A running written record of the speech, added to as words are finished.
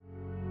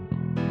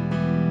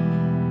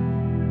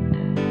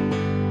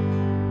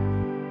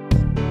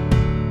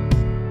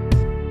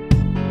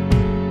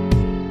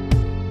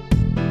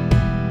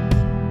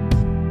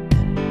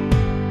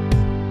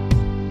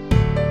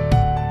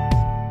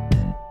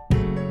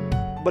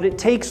but it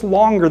takes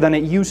longer than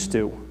it used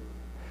to.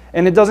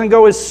 And it doesn't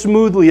go as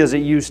smoothly as it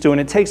used to, and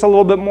it takes a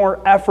little bit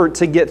more effort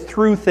to get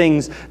through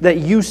things that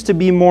used to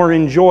be more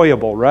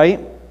enjoyable,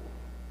 right?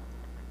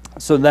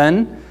 So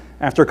then,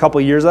 after a couple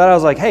of years of that, I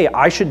was like, hey,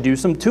 I should do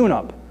some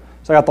tune-up.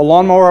 So I got the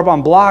lawnmower up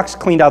on blocks,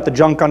 cleaned out the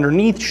junk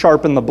underneath,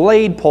 sharpened the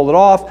blade, pulled it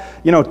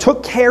off,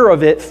 took care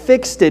of it,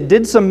 fixed it,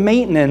 did some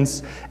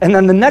maintenance, and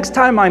then the next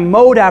time I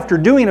mowed after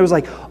doing it, it was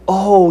like,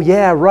 oh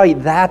yeah,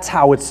 right, that's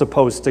how it's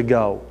supposed to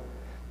go.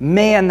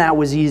 Man, that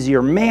was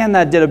easier. Man,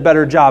 that did a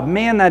better job.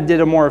 Man, that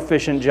did a more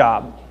efficient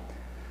job.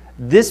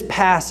 This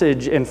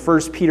passage in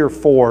 1 Peter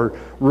 4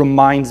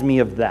 reminds me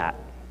of that.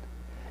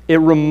 It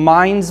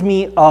reminds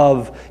me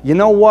of, you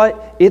know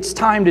what? It's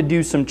time to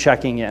do some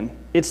checking in.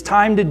 It's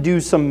time to do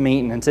some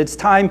maintenance. It's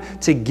time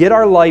to get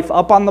our life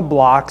up on the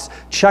blocks,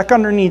 check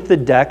underneath the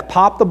deck,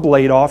 pop the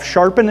blade off,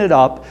 sharpen it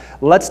up.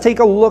 Let's take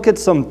a look at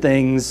some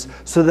things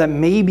so that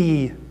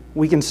maybe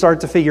we can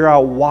start to figure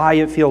out why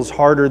it feels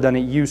harder than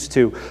it used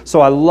to. So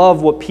I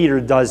love what Peter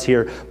does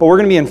here. But we're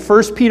going to be in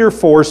 1 Peter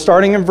 4,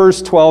 starting in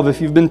verse 12, if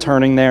you've been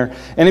turning there.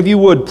 And if you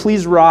would,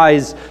 please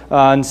rise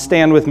and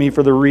stand with me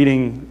for the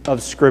reading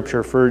of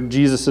Scripture, for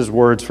Jesus'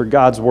 words, for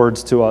God's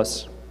words to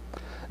us.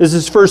 This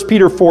is 1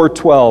 Peter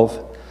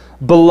 4:12.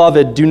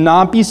 Beloved, do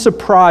not be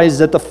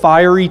surprised at the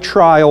fiery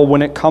trial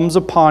when it comes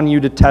upon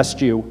you to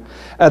test you,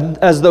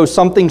 as though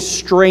something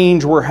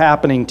strange were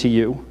happening to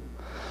you.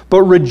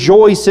 But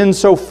rejoice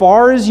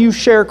insofar as you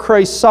share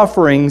Christ's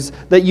sufferings,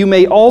 that you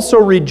may also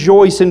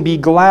rejoice and be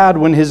glad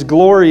when His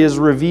glory is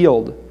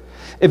revealed.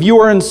 If you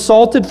are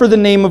insulted for the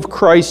name of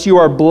Christ, you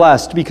are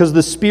blessed, because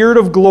the Spirit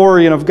of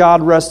glory and of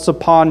God rests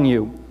upon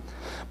you.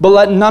 But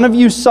let none of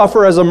you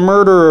suffer as a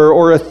murderer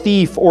or a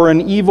thief or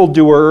an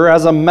evildoer or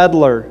as a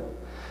meddler.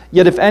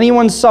 Yet if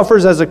anyone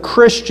suffers as a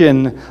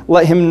Christian,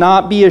 let him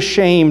not be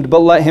ashamed, but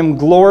let him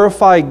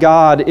glorify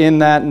God in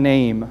that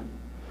name.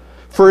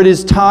 For it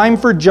is time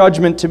for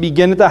judgment to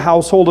begin at the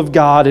household of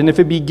God, and if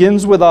it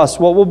begins with us,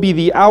 what will be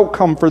the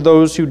outcome for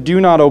those who do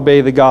not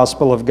obey the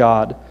gospel of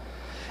God?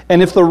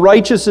 And if the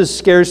righteous is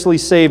scarcely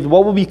saved,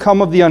 what will become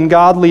of the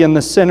ungodly and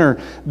the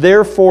sinner?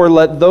 Therefore,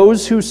 let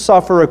those who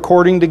suffer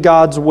according to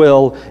God's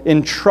will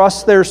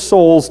entrust their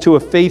souls to a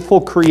faithful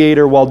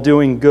Creator while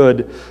doing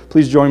good.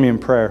 Please join me in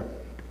prayer.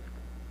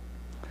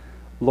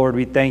 Lord,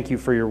 we thank you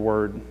for your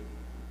word.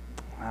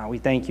 We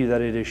thank you that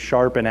it is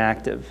sharp and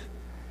active.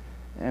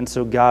 And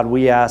so, God,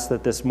 we ask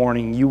that this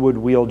morning you would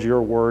wield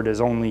your word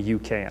as only you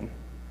can.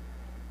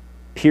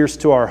 Pierce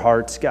to our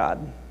hearts,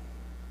 God.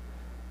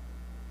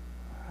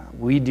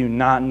 We do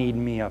not need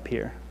me up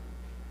here.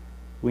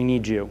 We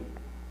need you.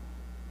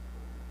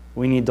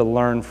 We need to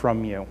learn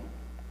from you.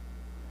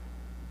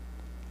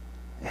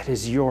 It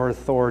is your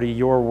authority,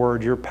 your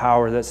word, your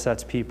power that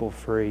sets people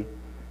free.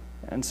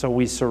 And so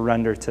we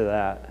surrender to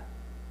that.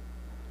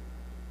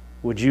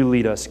 Would you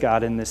lead us,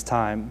 God, in this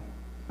time?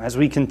 As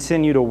we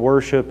continue to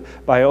worship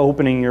by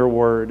opening your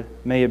word,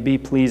 may it be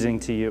pleasing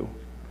to you.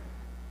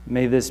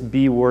 May this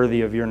be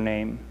worthy of your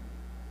name.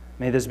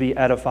 May this be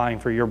edifying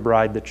for your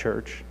bride, the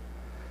church.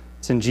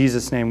 It's in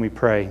Jesus' name we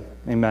pray.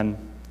 Amen.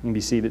 You can be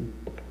seated.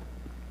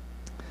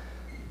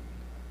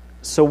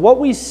 So what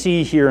we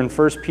see here in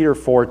 1 Peter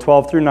 4,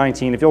 12 through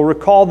 19, if you'll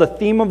recall, the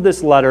theme of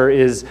this letter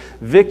is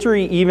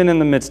victory even in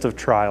the midst of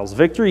trials.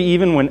 Victory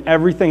even when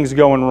everything's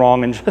going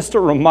wrong. And just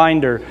a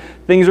reminder,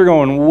 things are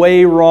going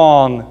way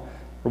wrong,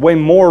 or way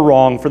more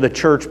wrong for the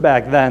church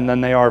back then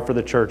than they are for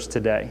the church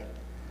today.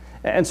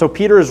 And so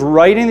Peter is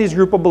writing these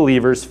group of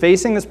believers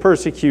facing this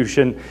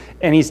persecution,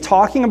 and he's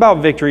talking about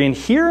victory. And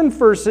here in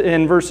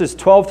verses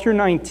 12 through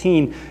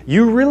 19,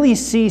 you really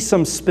see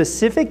some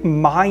specific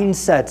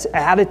mindsets,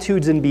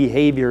 attitudes, and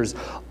behaviors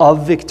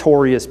of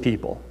victorious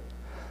people.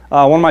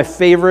 One of my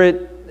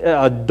favorite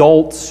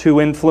adults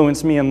who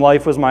influenced me in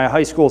life was my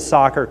high school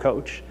soccer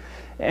coach.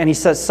 And he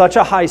set such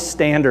a high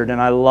standard, and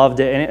I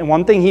loved it. And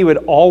one thing he would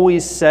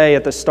always say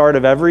at the start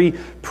of every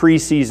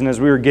preseason as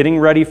we were getting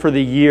ready for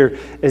the year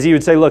is he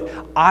would say, look,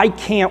 I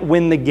can't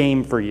win the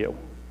game for you.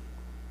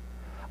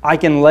 I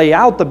can lay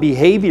out the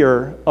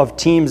behavior of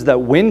teams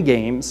that win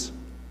games,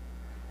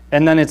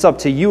 and then it's up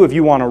to you if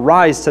you want to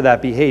rise to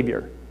that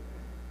behavior.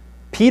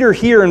 Peter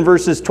here in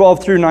verses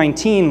 12 through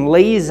 19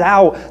 lays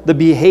out the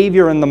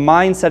behavior and the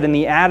mindset and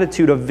the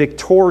attitude of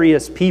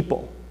victorious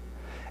people.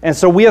 And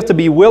so we have to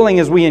be willing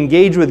as we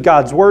engage with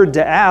God's word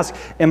to ask,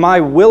 am I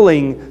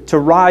willing to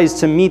rise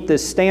to meet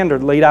this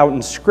standard laid out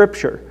in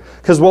Scripture?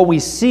 Because what we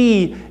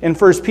see in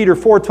 1 Peter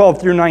 4, 12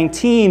 through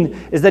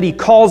 19 is that he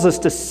calls us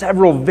to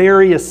several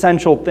very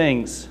essential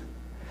things.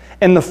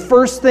 And the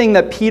first thing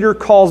that Peter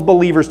calls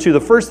believers to, the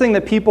first thing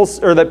that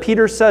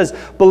Peter says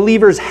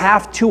believers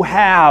have to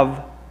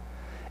have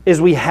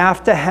is we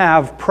have to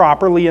have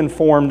properly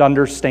informed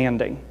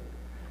understanding.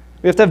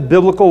 We have to have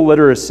biblical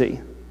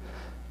literacy.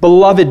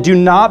 Beloved, do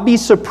not be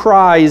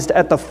surprised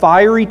at the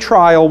fiery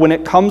trial when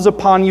it comes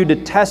upon you to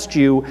test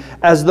you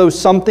as though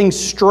something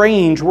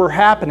strange were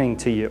happening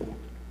to you.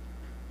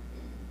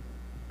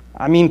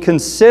 I mean,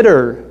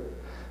 consider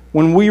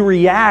when we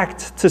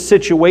react to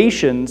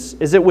situations,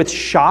 is it with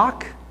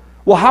shock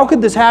Well, how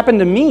could this happen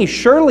to me?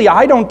 Surely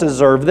I don't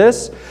deserve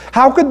this.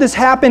 How could this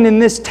happen in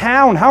this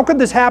town? How could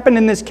this happen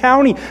in this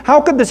county?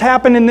 How could this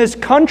happen in this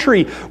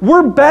country?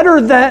 We're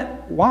better than...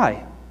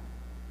 Why?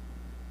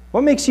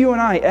 What makes you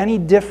and I any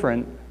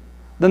different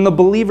than the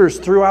believers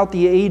throughout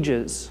the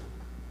ages?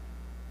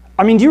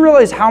 I mean, do you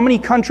realize how many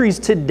countries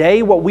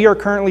today what we are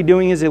currently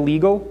doing is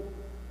illegal?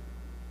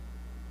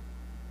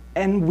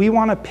 And we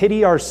want to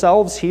pity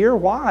ourselves here?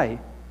 Why?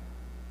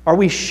 Are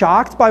we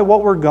shocked by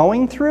what we're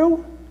going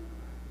through?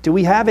 Do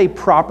we have a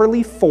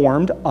properly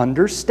formed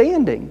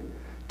understanding?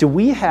 Do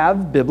we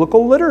have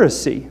biblical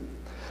literacy?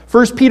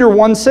 1 Peter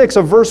 1:6,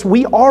 a verse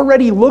we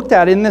already looked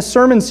at in this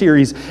sermon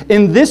series.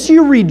 In this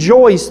you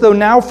rejoice, though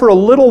now for a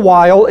little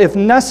while, if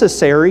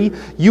necessary,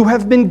 you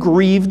have been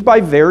grieved by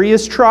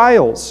various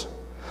trials.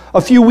 A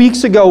few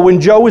weeks ago,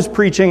 when Joe was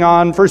preaching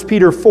on 1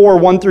 Peter 4,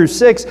 1 through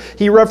 6,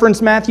 he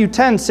referenced Matthew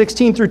 10,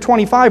 16 through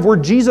 25, where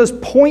Jesus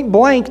point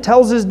blank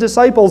tells his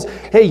disciples,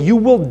 hey, you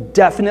will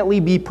definitely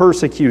be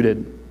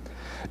persecuted.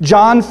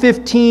 John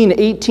 15,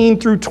 18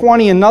 through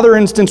 20, another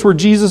instance where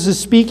Jesus is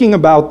speaking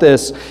about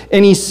this.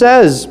 And he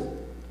says,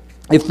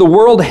 if the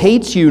world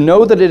hates you,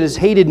 know that it has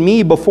hated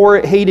me before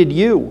it hated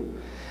you.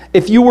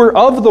 If you were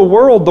of the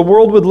world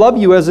would love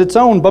you as its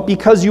own. But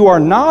because you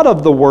are not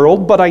of the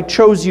world, but I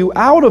chose you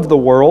out of the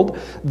world,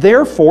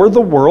 therefore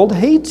the world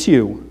hates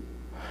you.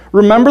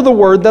 Remember the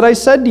word that I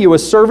said to you, a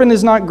servant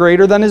is not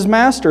greater than his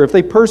master. If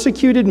they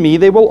persecuted me,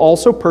 they will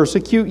also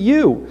persecute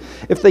you.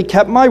 If they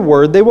kept my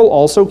word, they will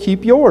also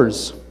keep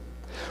yours.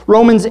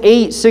 Romans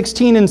 8,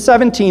 16 and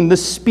 17, the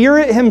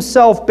Spirit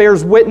himself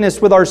bears witness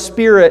with our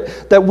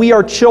spirit that we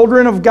are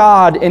children of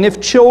God, and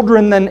if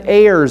children, then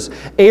heirs,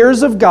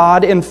 heirs of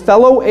God and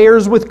fellow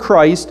heirs with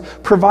Christ,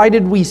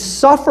 provided we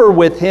suffer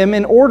with him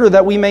in order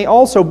that we may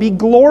also be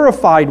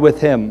glorified with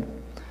him.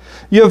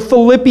 You have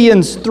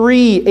Philippians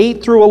 3,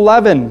 8 through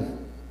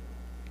 11.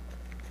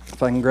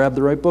 If I can grab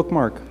the right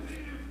bookmark.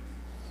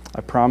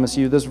 I promise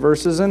you this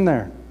verse is in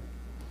there.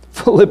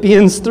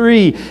 Philippians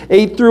 3,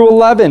 8 through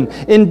 11.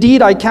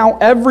 Indeed, I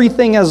count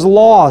everything as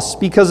loss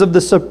because of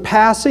the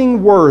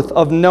surpassing worth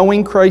of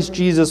knowing Christ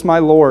Jesus my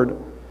Lord.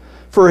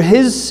 For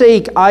his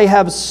sake I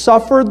have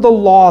suffered the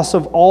loss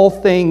of all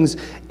things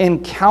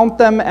and count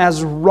them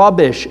as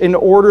rubbish in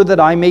order that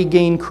I may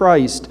gain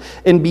Christ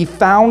and be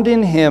found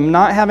in him,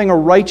 not having a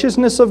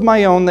righteousness of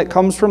my own that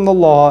comes from the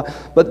law,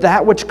 but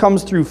that which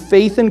comes through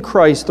faith in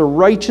Christ, the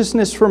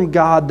righteousness from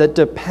God that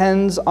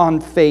depends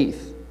on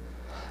faith,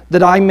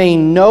 that I may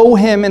know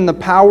him in the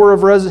power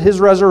of his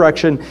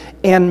resurrection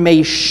and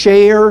may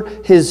share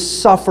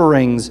his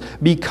sufferings,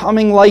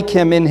 becoming like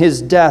him in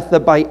his death,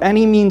 that by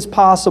any means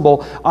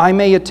possible I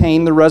may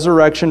attain the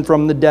resurrection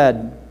from the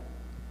dead.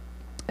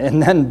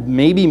 And then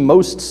maybe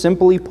most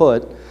simply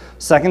put,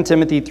 2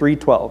 Timothy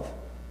 3:12.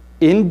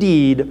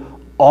 Indeed,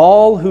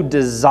 all who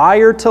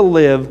desire to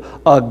live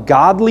a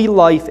godly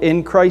life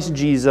in Christ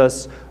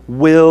Jesus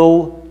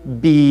will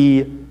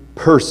be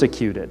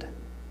persecuted.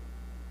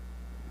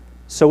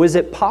 So is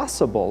it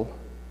possible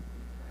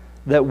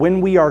that when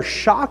we are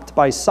shocked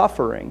by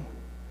suffering,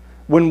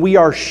 when we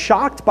are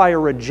shocked by a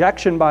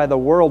rejection by the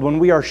world, when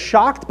we are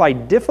shocked by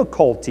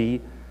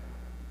difficulty,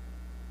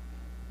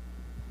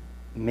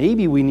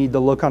 maybe we need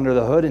to look under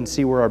the hood and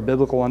see where our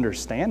biblical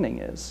understanding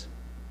is?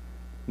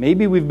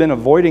 Maybe we've been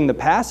avoiding the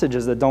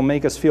passages that don't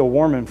make us feel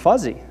warm and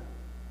fuzzy.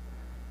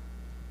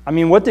 I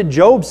mean, what did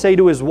Job say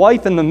to his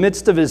wife in the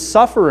midst of his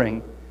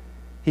suffering?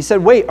 He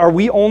said, wait, are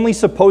we only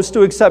supposed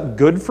to accept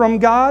good from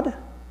God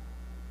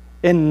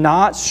and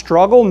not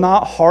struggle,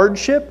 not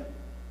hardship?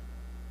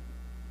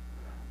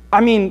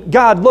 I mean,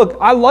 God, look,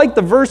 I like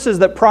the verses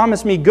that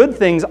promise me good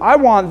things. I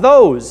want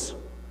those.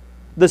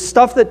 The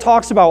stuff that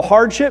talks about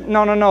hardship,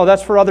 no,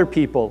 that's for other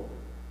people.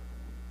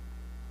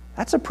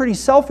 That's a pretty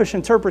selfish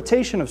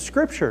interpretation of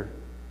Scripture.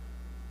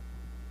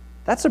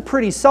 That's a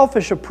pretty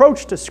selfish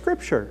approach to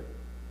Scripture.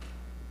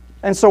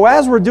 And so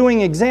as we're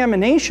doing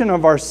examination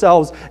of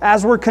ourselves,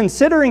 as we're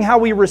considering how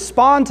we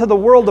respond to the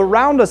world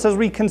around us, as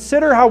we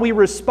consider how we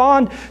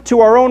respond to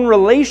our own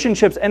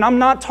relationships, and I'm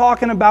not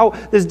talking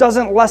about, this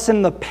doesn't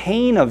lessen the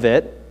pain of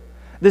it,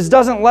 this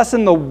doesn't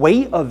lessen the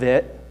weight of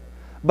it,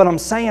 but I'm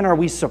saying, are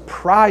we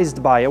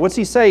surprised by it? What's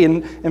he say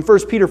in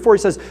 1 Peter 4?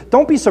 He says,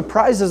 don't be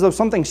surprised as though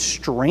something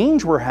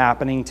strange were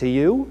happening to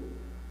you.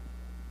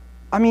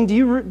 I mean,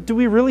 do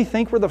we really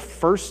think we're the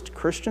first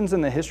Christians in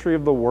the history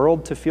of the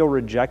world to feel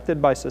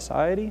rejected by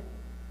society?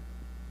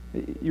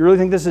 You really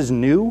think this is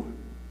new?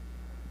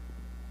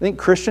 I think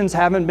Christians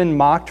haven't been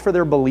mocked for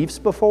their beliefs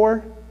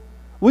before?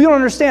 We don't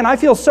understand. I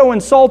feel so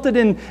insulted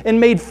and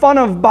made fun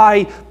of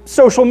by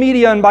social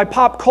media and by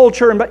pop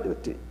culture. And you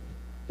think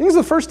it's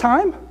the first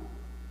time?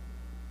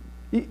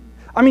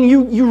 I mean,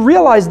 you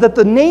realize that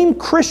the name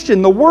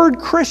Christian, the word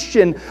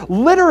Christian,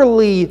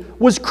 literally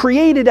was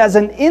created as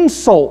an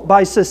insult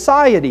by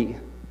society.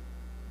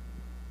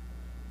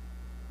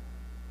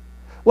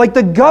 Like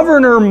the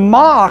governor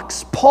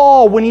mocks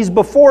Paul when he's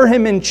before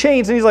him in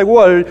chains, and he's like,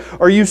 what,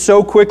 are you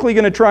so quickly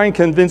going to try and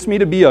convince me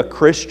to be a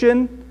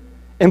Christian?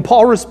 And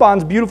Paul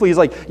responds beautifully. He's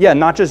like, yeah,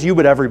 not just you,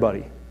 but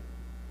everybody.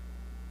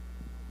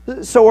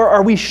 So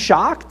are we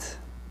shocked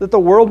that the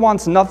world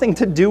wants nothing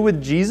to do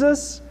with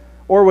Jesus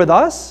or with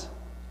us?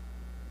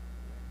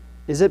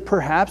 Is it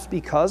perhaps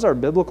because our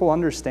biblical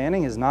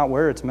understanding is not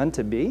where it's meant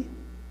to be?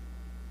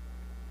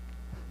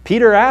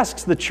 Peter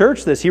asks the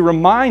church this. He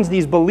reminds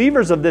these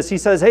believers of this. He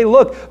says, hey,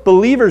 look,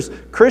 believers,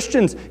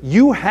 Christians,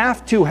 you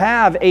have to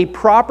have a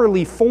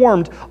properly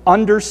formed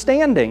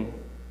understanding.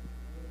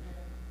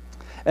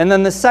 And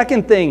then the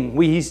second thing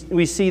we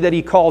see that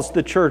he calls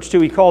the church to,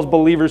 he calls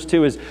believers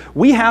to, is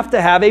we have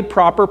to have a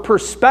proper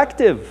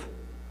perspective.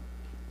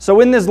 So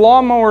in this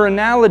lawnmower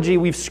analogy,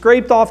 we've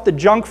scraped off the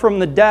junk from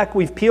the deck,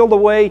 we've peeled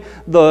away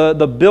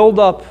the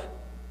buildup.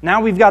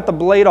 Now we've got the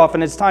blade off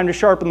and it's time to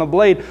sharpen the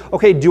blade.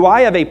 Okay, do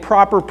I have a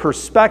proper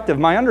perspective?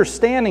 My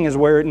understanding is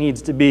where it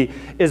needs to be,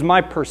 is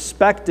my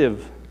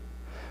perspective.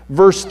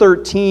 Verse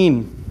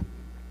 13,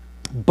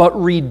 but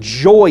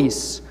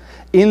rejoice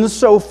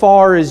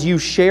insofar as you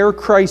share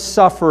Christ's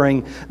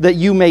suffering, that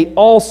you may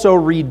also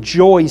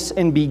rejoice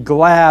and be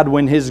glad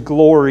when His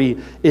glory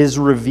is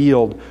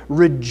revealed.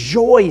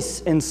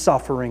 Rejoice in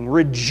suffering,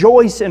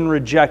 rejoice in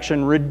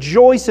rejection,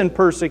 rejoice in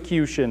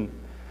persecution.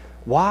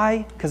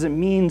 Why? Because it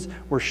means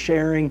we're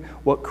sharing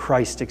what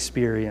Christ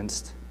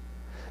experienced.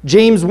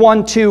 James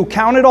 1:2,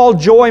 count it all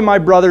joy, my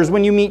brothers,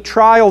 when you meet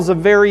trials of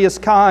various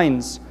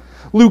kinds.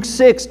 Luke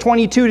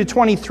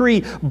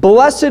 6:22-23,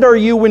 blessed are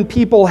you when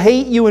people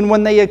hate you and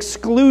when they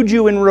exclude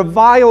you and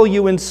revile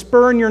you and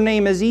spurn your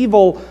name as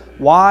evil.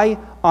 Why?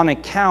 On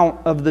account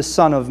of the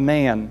Son of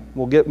Man.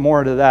 We'll get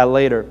more to that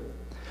later.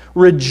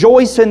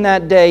 Rejoice in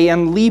that day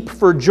and leap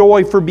for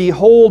joy, for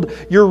behold,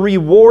 your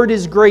reward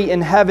is great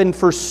in heaven,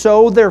 for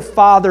so their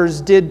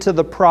fathers did to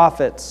the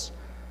prophets.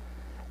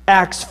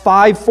 Acts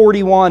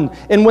 5:41,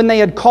 and when they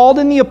had called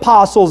in the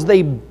apostles,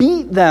 they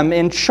beat them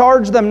and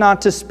charged them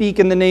not to speak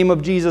in the name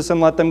of Jesus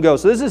and let them go.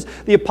 So this is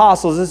the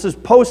apostles. This is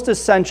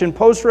post-ascension,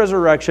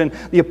 post-resurrection.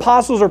 The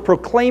apostles are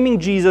proclaiming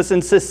Jesus,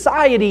 and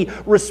society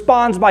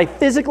responds by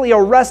physically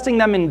arresting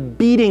them and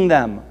beating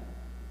them.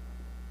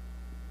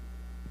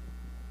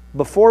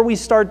 Before we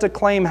start to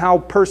claim how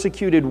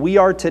persecuted we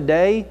are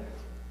today,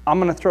 I'm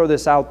going to throw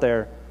this out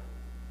there.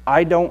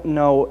 I don't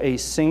know a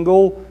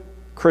single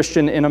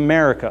Christian in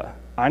America.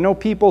 I know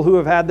people who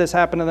have had this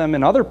happen to them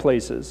in other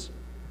places.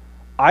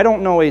 I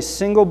don't know a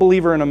single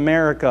believer in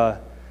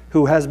America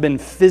who has been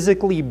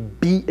physically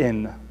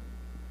beaten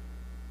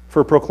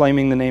for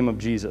proclaiming the name of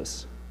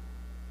Jesus.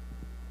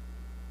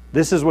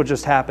 This is what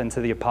just happened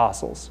to the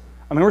apostles.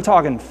 I mean, we're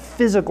talking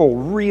physical,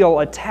 real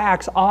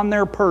attacks on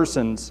their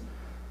persons.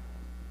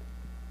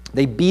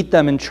 They beat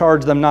them and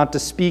charged them not to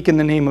speak in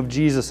the name of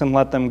Jesus and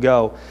let them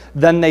go.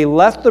 Then they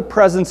left the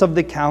presence of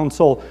the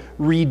council,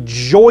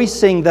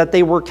 rejoicing that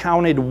they were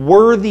counted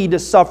worthy to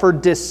suffer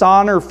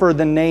dishonor for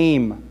the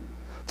name.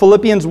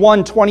 Philippians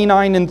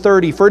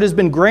 1:29-30, for it has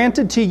been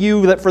granted to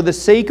you that for the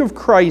sake of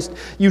Christ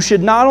you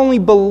should not only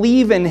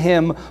believe in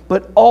Him,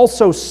 but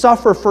also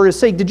suffer for His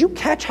sake. Did you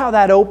catch how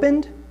that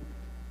opened?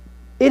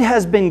 It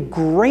has been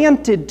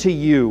granted to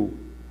you.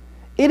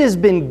 It has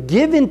been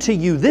given to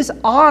you. This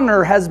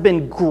honor has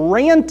been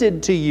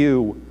granted to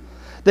you,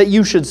 that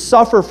you should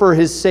suffer for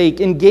His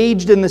sake,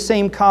 engaged in the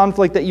same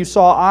conflict that you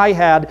saw I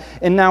had,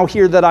 and now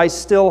hear that I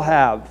still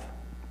have.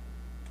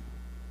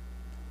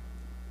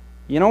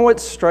 You know what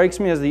strikes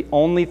me as the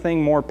only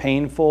thing more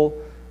painful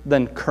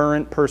than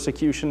current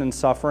persecution and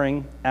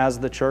suffering as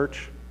the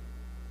church?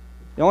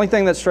 The only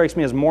thing that strikes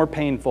me as more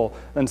painful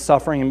than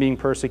suffering and being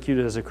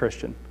persecuted as a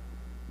Christian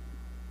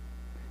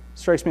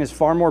strikes me as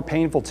far more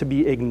painful to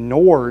be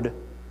ignored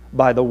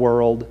by the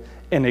world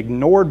and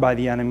ignored by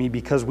the enemy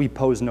because we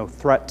pose no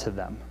threat to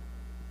them.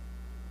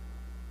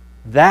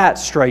 That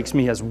strikes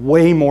me as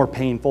way more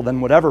painful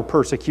than whatever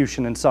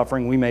persecution and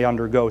suffering we may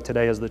undergo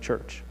today as the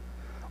church.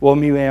 Well,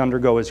 we may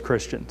undergo as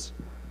Christians.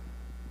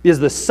 Because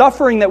the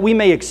suffering that we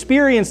may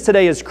experience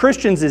today as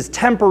Christians is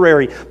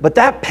temporary. But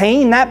that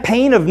pain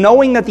of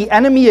knowing that the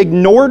enemy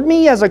ignored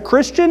me as a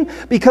Christian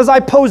because I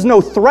pose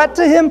no threat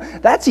to him,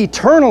 that's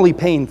eternally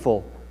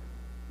painful.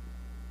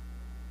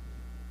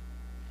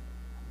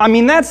 I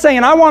mean, that's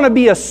saying I want to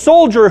be a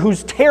soldier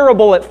who's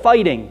terrible at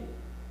fighting.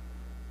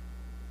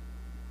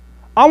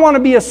 I want to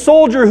be a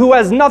soldier who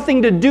has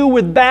nothing to do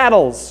with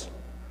battles,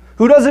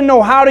 who doesn't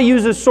know how to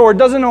use his sword,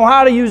 doesn't know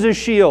how to use his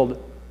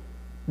shield,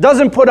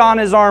 doesn't put on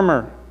his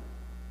armor.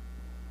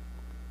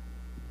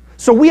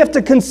 So we have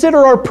to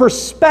consider our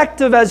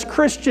perspective as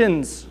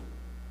Christians.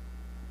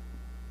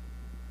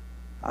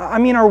 I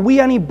mean, are we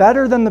any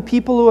better than the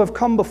people who have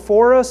come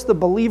before us, the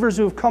believers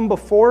who have come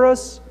before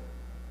us?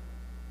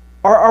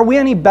 Are we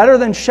any better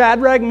than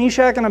Shadrach,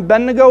 Meshach, and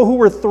Abednego who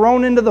were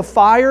thrown into the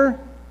fire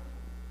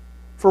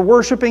for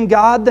worshiping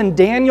God, than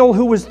Daniel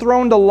who was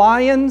thrown to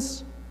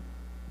lions,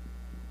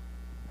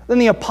 than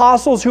the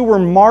apostles who were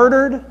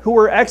martyred, who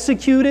were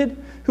executed,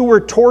 who were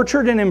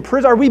tortured and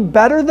imprisoned? Are we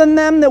better than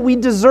them, that we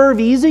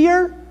deserve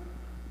easier?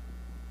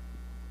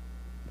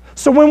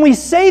 So when we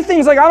say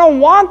things like, I don't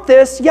want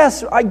this,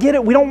 yes, I get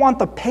it. We don't want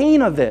the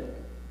pain of it.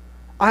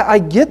 I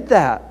get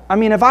that. I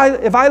mean, if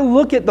I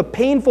look at the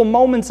painful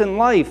moments in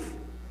life,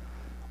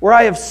 where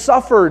I have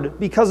suffered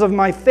because of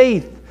my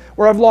faith,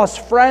 where I've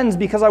lost friends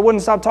because I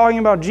wouldn't stop talking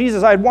about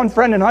Jesus. I had one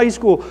friend in high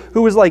school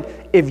who was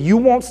like, if you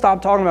won't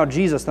stop talking about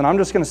Jesus, then I'm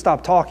just going to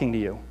stop talking to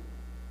you.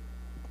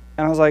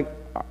 And I was like,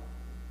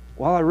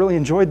 well, I really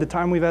enjoyed the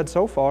time we've had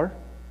so far.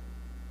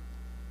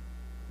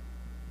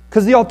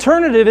 Because the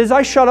alternative is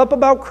I shut up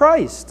about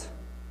Christ.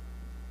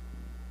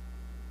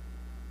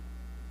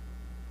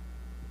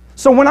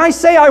 So when I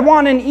say I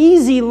want an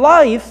easy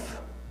life,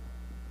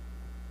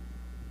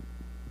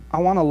 I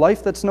want a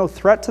life that's no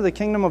threat to the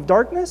kingdom of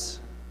darkness.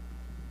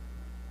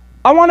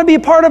 I want to be a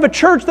part of a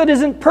church that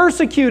isn't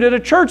persecuted, a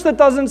church that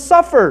doesn't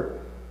suffer.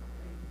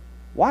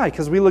 Why?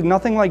 Because we look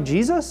nothing like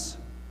Jesus?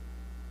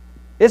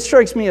 It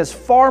strikes me as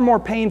far more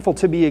painful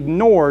to be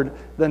ignored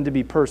than to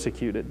be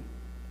persecuted.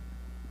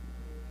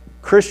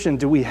 Christian,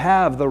 do we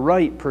have the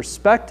right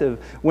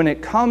perspective when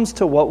it comes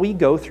to what we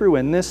go through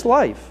in this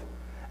life?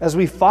 As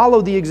we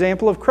follow the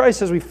example of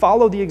Christ, as we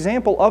follow the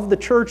example of the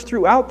church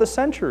throughout the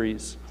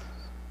centuries.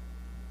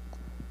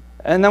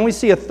 And then we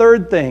see a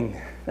third thing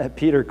that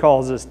Peter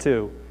calls us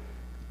to.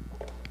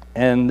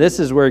 And this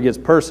is where it gets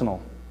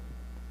personal.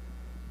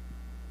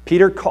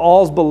 Peter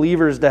calls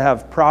believers to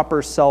have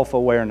proper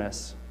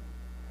self-awareness.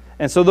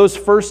 And so those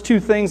first two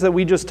things that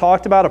we just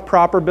talked about, a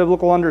proper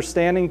biblical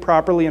understanding,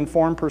 properly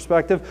informed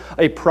perspective,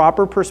 a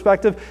proper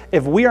perspective,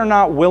 if we are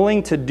not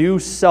willing to do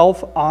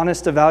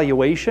self-honest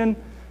evaluation,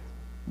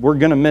 we're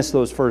going to miss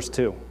those first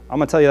two. I'm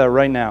going to tell you that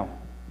right now.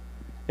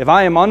 If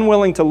I am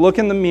unwilling to look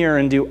in the mirror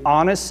and do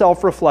honest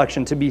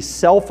self-reflection, to be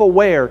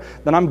self-aware,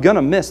 then I'm going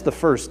to miss the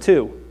first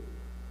two.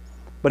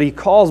 But he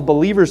calls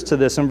believers to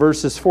this in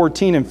verses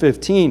 14 and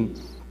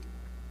 15.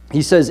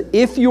 He says,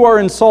 if you are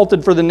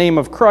insulted for the name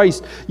of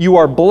Christ, you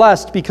are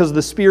blessed because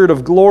the Spirit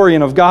of glory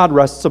and of God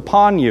rests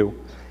upon you.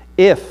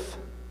 If.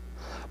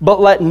 But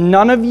let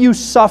none of you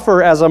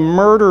suffer as a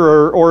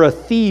murderer or a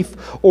thief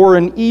or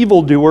an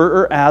evildoer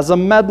or as a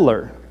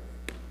meddler.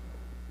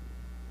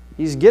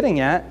 He's getting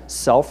at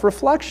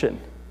self-reflection.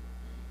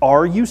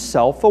 Are you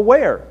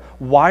self-aware?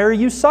 Why are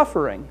you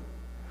suffering?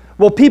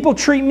 Well, people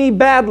treat me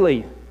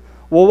badly.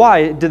 Well,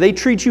 why? Do they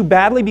treat you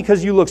badly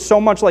because you look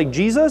so much like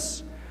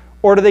Jesus?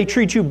 Or do they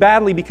treat you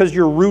badly because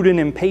you're rude and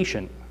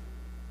impatient?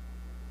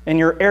 And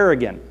you're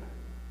arrogant?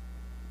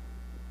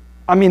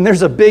 I mean,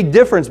 there's a big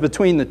difference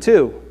between the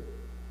two.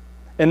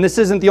 And this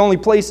isn't the only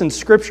place in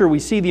Scripture we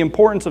see the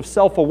importance of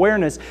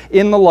self-awareness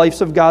in the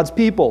lives of God's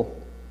people.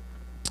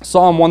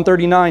 Psalm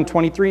 139,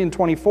 23 and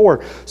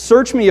 24.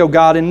 Search me, O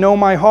God, and know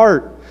my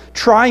heart.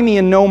 Try me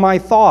and know my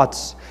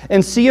thoughts,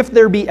 and see if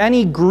there be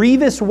any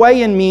grievous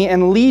way in me,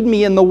 and lead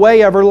me in the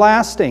way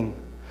everlasting.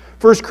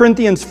 1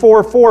 Corinthians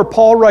 4:4,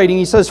 Paul writing,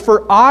 he says,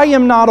 for I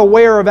am not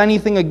aware of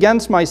anything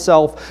against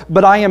myself,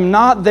 but I am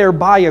not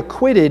thereby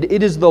acquitted.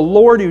 It is the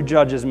Lord who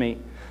judges me.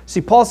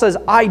 See, Paul says,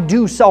 I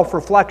do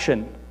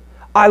self-reflection.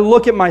 I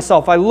look at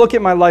myself, I look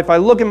at my life, I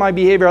look at my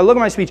behavior, I look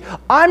at my speech.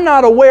 I'm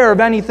not aware of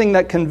anything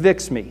that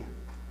convicts me.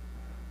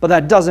 But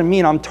that doesn't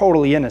mean I'm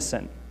totally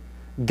innocent.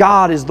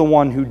 God is the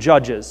one who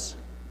judges.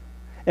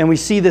 And we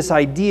see this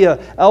idea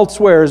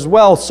elsewhere as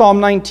well. Psalm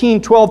 19,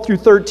 12 through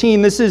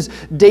 13. This is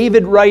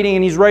David writing,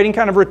 and he's writing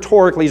kind of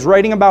rhetorically. He's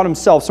writing about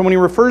himself. So when he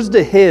refers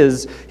to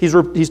his,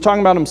 he's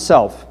talking about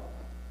himself.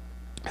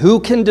 Who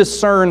can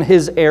discern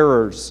his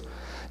errors?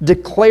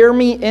 Declare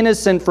me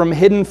innocent from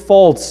hidden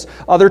faults.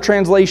 Other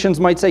translations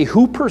might say,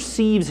 who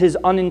perceives his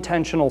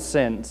unintentional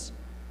sins?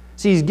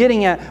 See, he's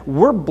getting at,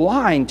 we're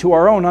blind to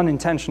our own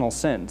unintentional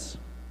sins.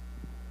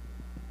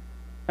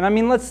 And I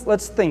mean,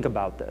 let's think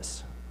about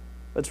this.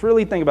 Let's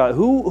really think about it.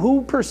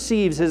 Who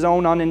perceives his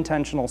own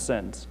unintentional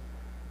sins?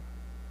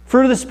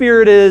 Fruit of the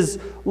Spirit is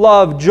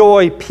love,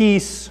 joy,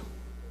 peace,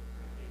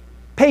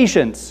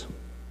 patience.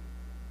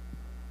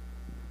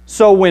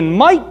 So when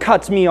Mike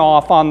cuts me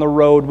off on the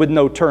road with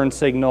no turn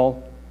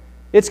signal,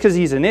 it's because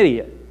he's an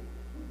idiot.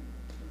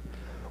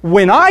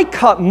 When I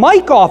cut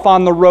Mike off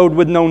on the road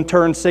with no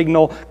turn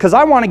signal because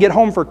I want to get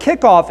home for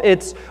kickoff,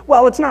 it's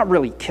not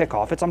really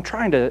kickoff. It's I'm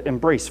trying to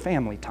embrace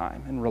family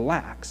time and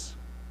relax.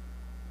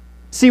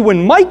 See,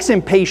 when Mike's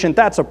impatient,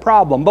 that's a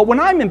problem. But when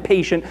I'm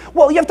impatient,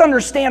 well, you have to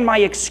understand my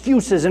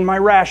excuses and my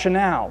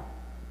rationale.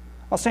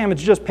 Well, Sam,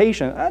 it's just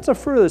patient. That's a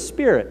fruit of the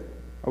Spirit.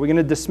 Are we going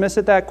to dismiss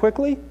it that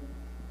quickly?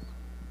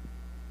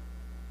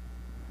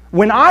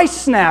 When I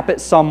snap at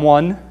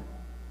someone,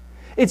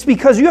 it's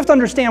because you have to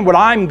understand what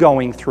I'm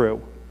going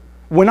through.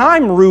 When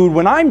I'm rude,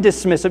 when I'm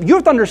dismissive, you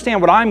have to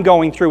understand what I'm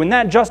going through, and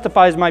that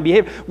justifies my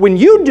behavior. When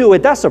you do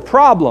it, that's a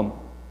problem.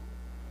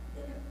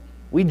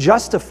 We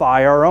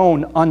justify our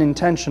own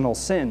unintentional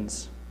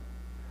sins.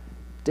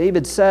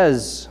 David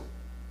says,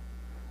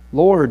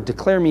 Lord,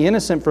 declare me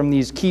innocent from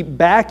these. Keep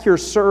back your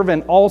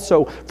servant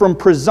also from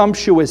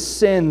presumptuous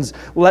sins.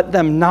 Let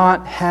them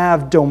not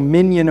have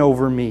dominion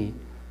over me.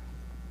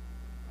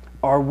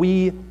 Are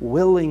we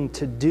willing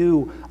to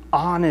do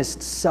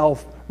honest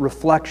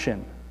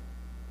self-reflection?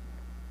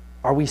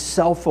 Are we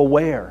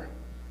self-aware?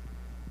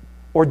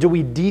 Or do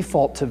we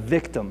default to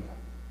victim?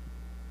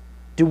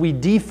 Do we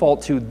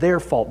default to their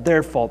fault,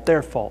 their fault,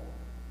 their fault?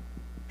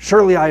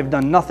 Surely I have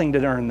done nothing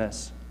to earn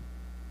this.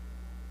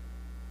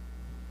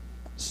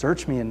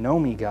 Search me and know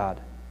me, God.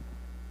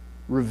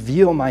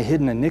 Reveal my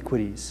hidden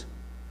iniquities.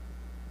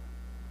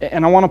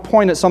 And I want to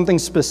point at something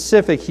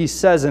specific he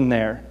says in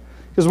there.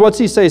 Because what's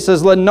he say? He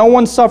says, let no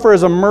one suffer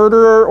as a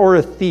murderer or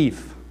a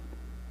thief.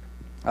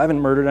 I haven't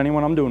murdered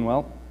anyone. I'm doing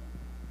well.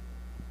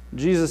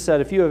 Jesus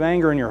said, if you have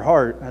anger in your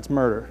heart, that's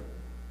murder.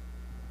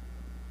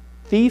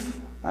 Thief,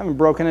 I haven't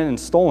broken in and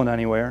stolen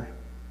anywhere.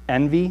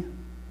 Envy,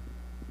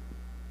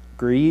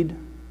 greed,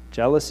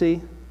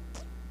 jealousy.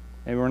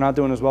 Maybe we're not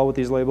doing as well with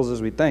these labels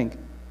as we think.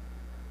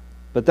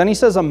 But then he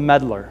says a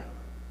meddler.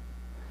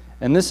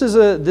 And this is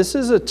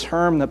a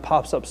term that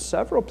pops up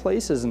several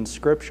places in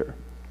Scripture.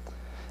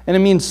 And it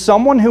means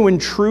someone who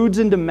intrudes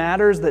into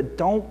matters that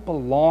don't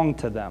belong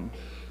to them.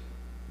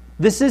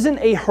 This isn't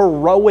a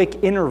heroic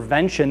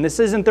intervention. This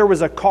isn't there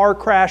was a car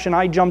crash and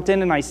I jumped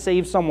in and I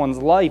saved someone's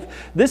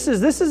life. This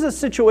is a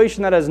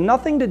situation that has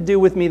nothing to do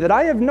with me, that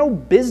I have no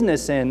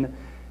business in,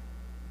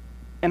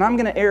 and I'm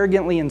going to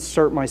arrogantly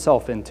insert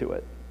myself into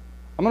it.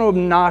 I'm going to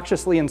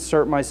obnoxiously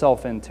insert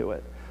myself into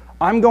it.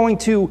 I'm going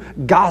to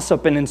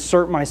gossip and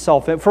insert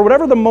myself in, for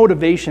whatever the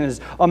motivation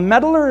is. A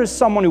meddler is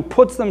someone who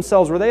puts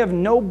themselves where they have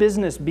no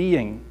business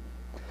being.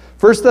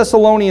 1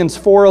 Thessalonians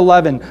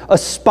 4:11,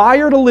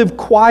 aspire to live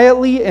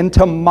quietly and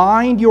to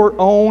mind your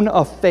own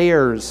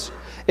affairs,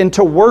 and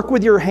to work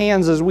with your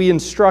hands as we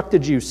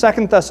instructed you.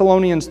 2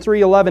 Thessalonians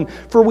 3:11,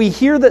 for we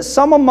hear that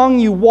some among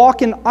you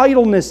walk in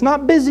idleness,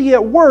 not busy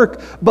at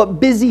work, but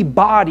busy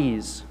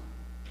bodies.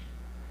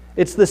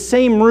 It's the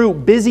same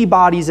root,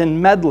 busybodies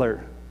and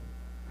meddler.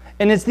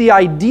 And it's the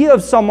idea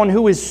of someone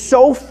who is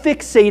so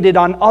fixated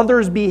on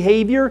others'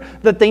 behavior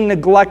that they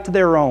neglect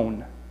their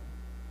own.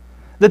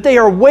 That they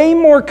are way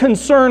more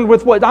concerned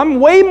with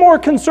I'm way more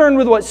concerned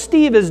with what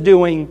Steve is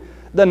doing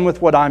than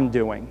with what I'm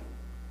doing.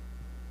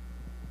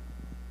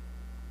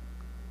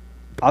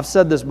 I've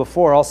said this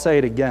before, I'll say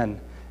it again.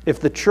 If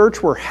the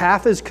church were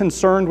half as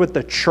concerned with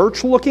the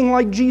church looking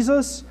like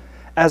Jesus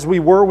as we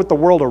were with the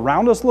world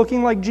around us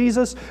looking like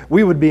Jesus,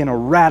 we would be in a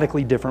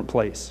radically different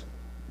place.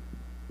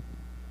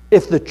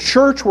 If the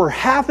church were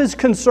half as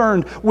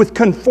concerned with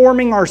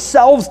conforming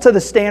ourselves to the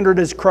standard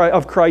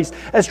of Christ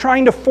as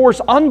trying to force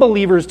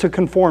unbelievers to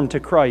conform to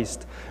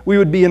Christ, we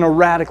would be in a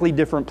radically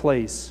different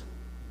place.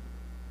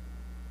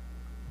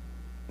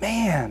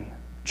 Man,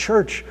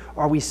 church,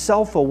 are we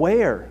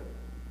self-aware?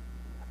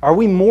 Are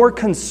we more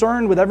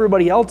concerned with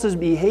everybody else's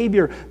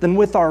behavior than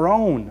with our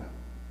own?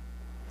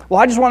 Well,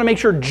 I just want to make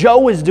sure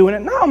Joe is doing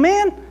it. No,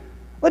 man.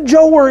 Let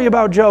Joe worry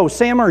about Joe.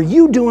 Sam, are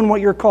you doing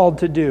what you're called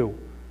to do?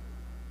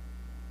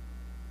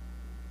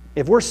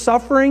 If we're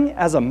suffering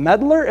as a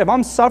meddler, if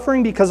I'm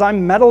suffering because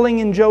I'm meddling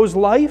in Joe's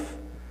life,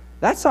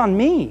 that's on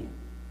me.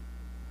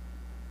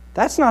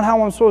 That's not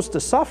how I'm supposed to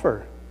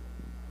suffer.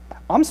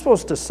 I'm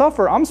supposed to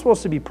suffer. I'm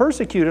supposed to be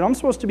persecuted. I'm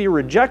supposed to be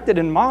rejected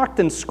and mocked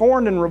and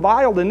scorned and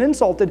reviled and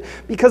insulted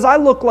because I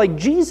look like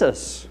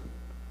Jesus.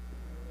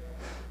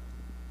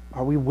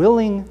 Are we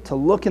willing to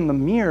look in the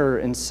mirror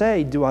and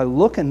say, do I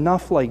look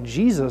enough like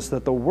Jesus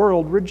that the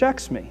world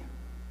rejects me?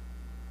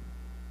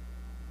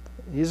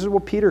 This is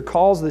what Peter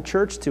calls the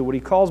church to, what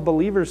he calls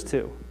believers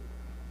to.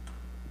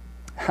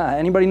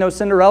 Anybody know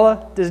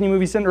Cinderella? Disney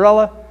movie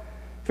Cinderella?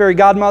 Fairy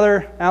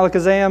godmother,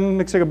 Alakazam,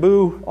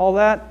 Mixagaboo, all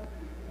that?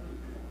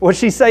 What's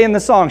she say in the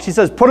song? She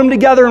says, put them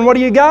together and what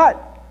do you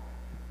got?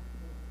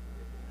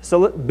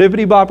 So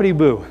bippity boppity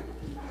boo.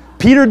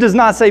 Peter does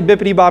not say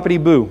bippity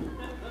boppity boo.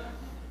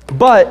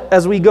 But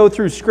as we go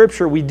through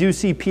Scripture, we do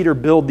see Peter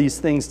build these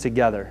things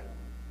together.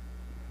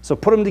 So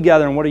put them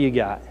together and what do you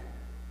got?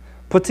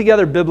 Put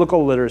together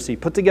biblical literacy.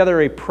 Put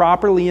together a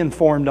properly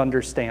informed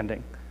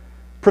understanding.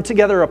 Put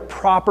together a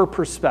proper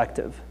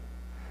perspective.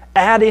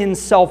 Add in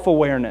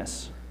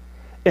self-awareness.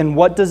 And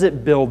what does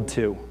it build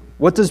to?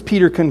 What does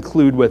Peter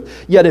conclude with?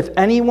 Yet if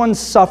anyone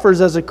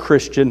suffers as a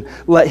Christian,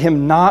 let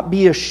him not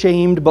be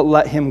ashamed, but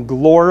let him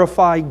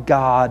glorify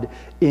God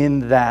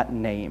in that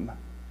name.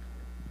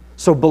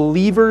 So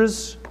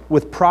believers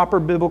with proper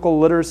biblical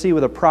literacy,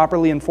 with a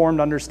properly informed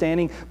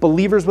understanding,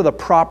 believers with a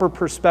proper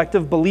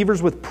perspective,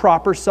 believers with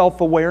proper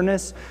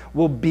self-awareness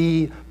will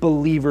be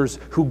believers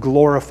who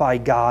glorify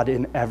God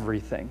in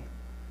everything,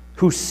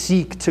 who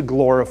seek to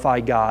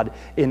glorify God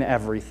in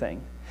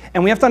everything.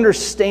 And we have to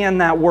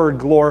understand that word,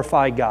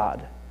 glorify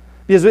God.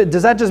 Because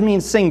does that just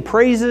mean sing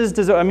praises?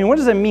 What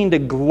does it mean to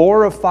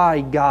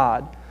glorify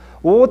God?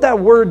 Well, what that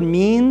word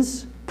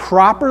means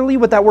properly,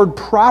 what that word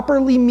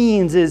properly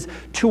means is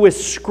to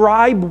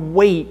ascribe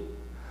weight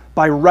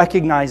by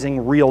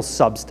recognizing real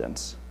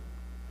substance.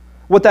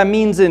 What that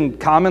means in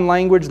common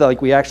language, like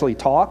we actually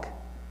talk,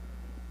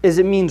 is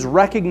it means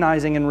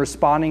recognizing and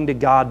responding to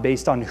God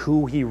based on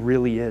who He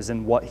really is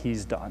and what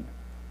He's done.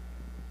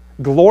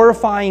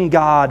 Glorifying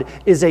God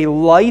is a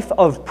life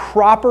of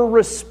proper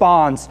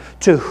response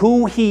to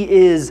who He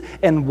is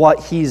and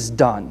what He's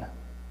done.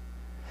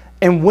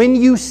 And when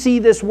you see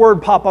this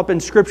word pop up in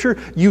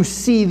Scripture, you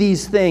see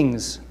these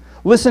things.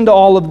 Listen to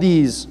all of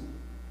these.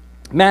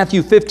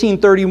 Matthew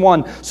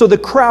 15:31. So the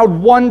crowd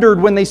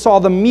wondered when they saw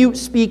the mute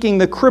speaking,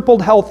 the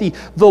crippled healthy,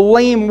 the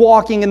lame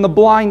walking, and the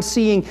blind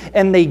seeing,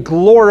 and they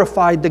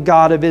glorified the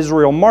God of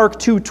Israel. Mark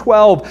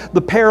 2:12,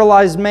 the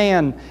paralyzed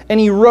man. And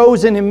he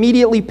rose and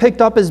immediately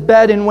picked up his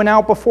bed and went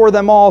out before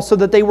them all, so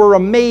that they were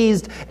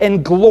amazed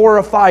and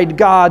glorified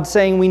God,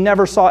 saying, we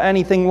never saw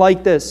anything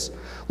like this.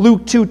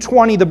 Luke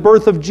 2:20, the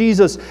birth of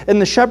Jesus, and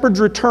the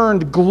shepherds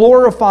returned,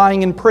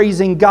 glorifying and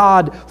praising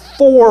God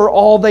for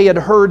all they had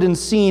heard and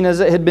seen as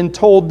it had been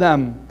told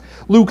them.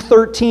 Luke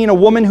 13, a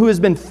woman who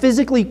has been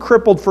physically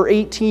crippled for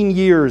 18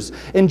 years,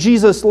 and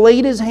Jesus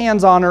laid his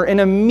hands on her,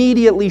 and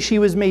immediately she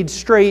was made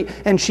straight,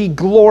 and she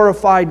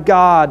glorified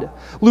God.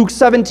 Luke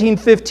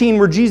 17:15,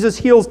 where Jesus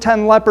heals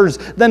 10 lepers,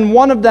 then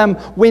one of them,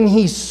 when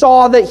he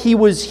saw that he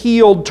was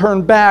healed,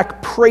 turned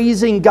back,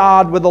 praising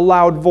God with a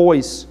loud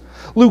voice.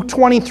 Luke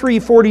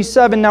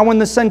 23:47, now when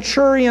the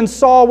centurion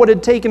saw what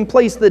had taken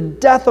place, the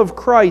death of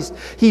Christ,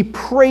 he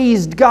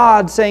praised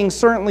God, saying,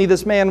 certainly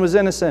this man was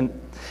innocent.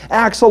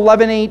 Acts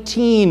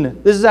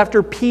 11:18, this is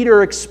after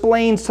Peter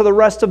explains to the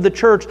rest of the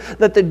church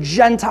that the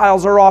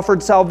Gentiles are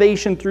offered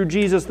salvation through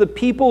Jesus. The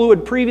people who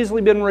had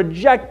previously been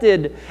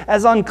rejected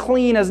as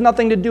unclean, has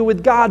nothing to do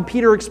with God.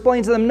 Peter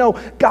explains to them, no,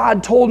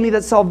 God told me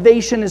that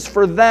salvation is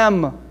for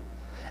them.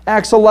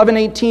 Acts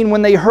 11:18,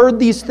 when they heard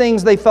these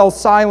things, they fell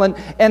silent,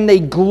 and they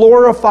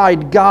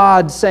glorified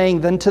God, saying,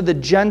 then to the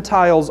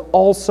Gentiles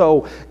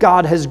also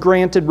God has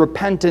granted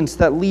repentance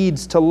that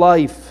leads to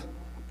life.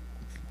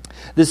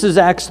 This is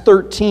Acts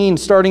 13,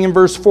 starting in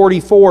verse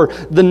 44.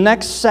 The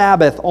next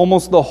Sabbath,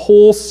 almost the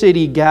whole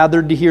city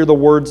gathered to hear the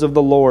words of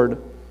the Lord.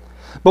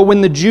 But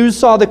when the Jews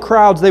saw the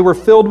crowds, they were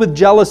filled with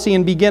jealousy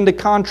and began to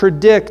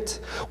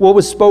contradict what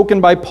was spoken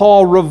by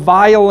Paul,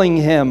 reviling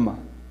him.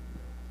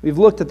 We've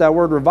looked at that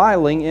word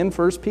reviling in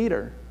 1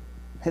 Peter.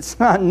 It's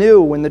not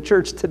new when the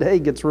church today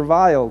gets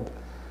reviled.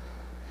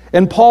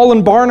 And Paul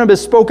and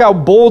Barnabas spoke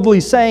out boldly,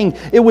 saying,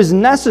 it was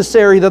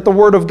necessary that the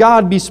word of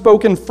God be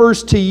spoken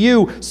first to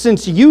you,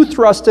 since you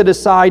thrust it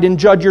aside and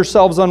judge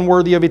yourselves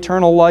unworthy of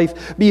eternal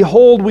life.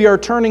 Behold, we are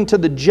turning to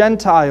the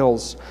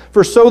Gentiles.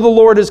 For so the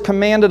Lord has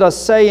commanded us,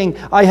 saying,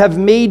 I have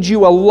made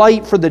you a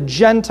light for the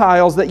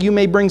Gentiles, that you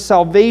may bring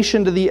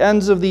salvation to the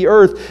ends of the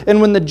earth.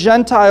 And when the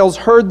Gentiles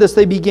heard this,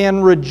 they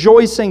began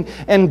rejoicing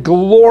and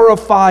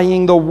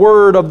glorifying the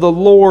word of the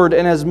Lord.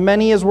 And as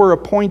many as were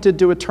appointed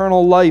to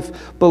eternal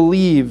life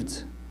believed.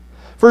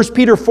 1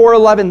 Peter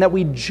 4:11 that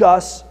we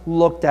just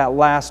looked at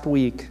last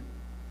week.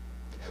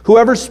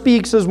 Whoever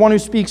speaks is one who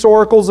speaks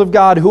oracles of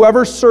God.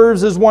 Whoever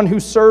serves is one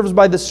who serves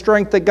by the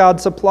strength that God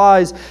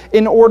supplies,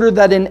 in order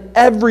that in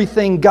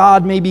everything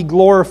God may be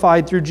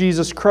glorified through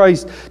Jesus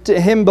Christ. To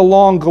him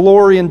belong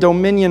glory and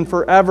dominion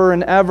forever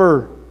and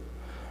ever.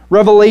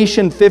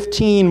 Revelation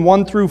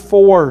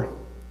 15:1-4.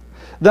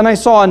 Then I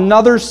saw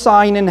another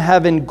sign in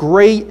heaven,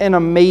 great and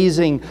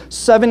amazing,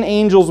 7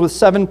 angels with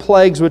 7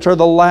 plagues, which are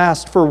the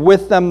last, for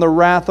with them the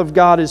wrath of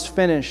God is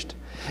finished.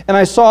 And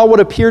I saw what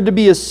appeared to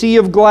be a sea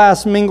of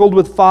glass mingled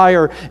with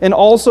fire, and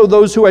also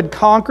those who had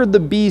conquered the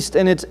beast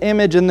and its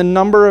image and the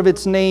number of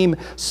its name,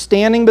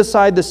 standing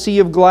beside the sea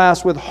of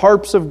glass with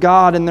harps of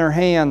God in their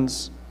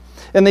hands.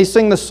 And they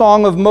sing the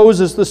song of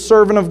Moses, the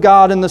servant of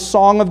God, and the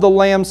song of the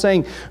Lamb,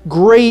 saying,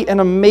 great and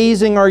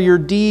amazing are your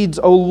deeds,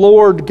 O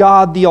Lord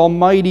God the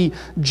Almighty.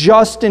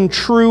 Just and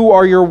true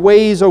are your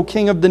ways, O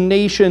King of the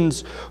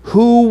nations.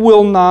 Who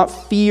will not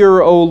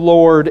fear, O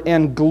Lord,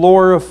 and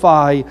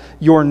glorify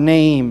your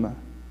name?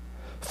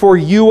 For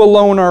you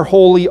alone are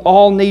holy.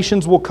 All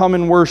nations will come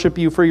and worship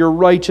you, for your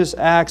righteous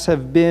acts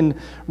have been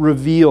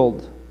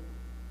revealed.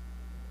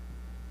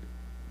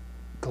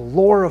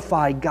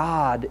 Glorify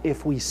God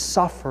if we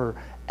suffer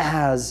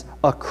as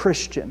a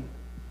Christian.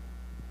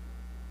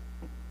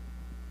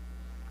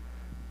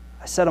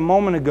 I said a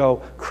moment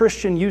ago,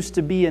 Christian used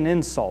to be an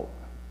insult.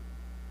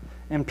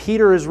 And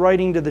Peter is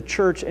writing to the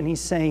church and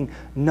he's saying,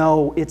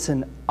 no, it's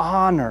an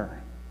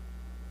honor.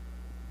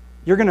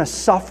 You're going to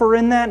suffer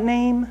in that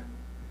name?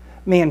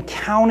 Man,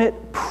 count it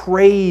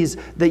praise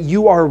that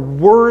you are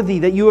worthy,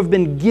 that you have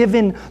been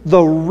given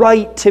the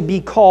right to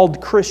be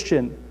called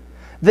Christian.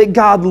 That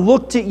God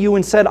looked at you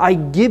and said, I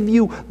give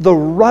you the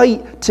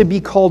right to be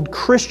called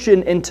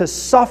Christian and to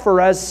suffer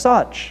as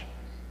such.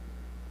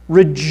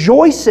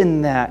 Rejoice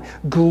in that.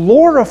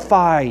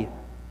 Glorify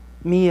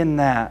me in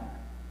that.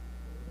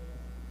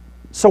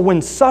 So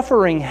when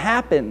suffering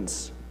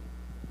happens,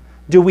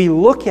 do we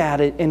look at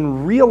it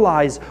and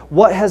realize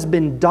what has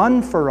been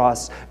done for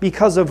us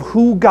because of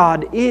who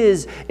God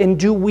is, and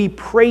do we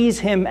praise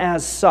Him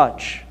as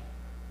such?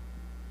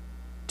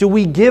 Do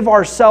we give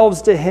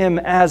ourselves to Him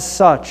as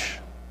such?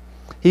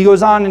 He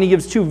goes on and he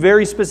gives 2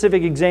 very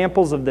specific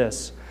examples of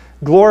this.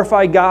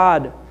 Glorify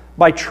God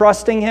by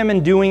trusting Him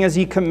and doing as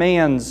He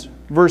commands.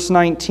 Verse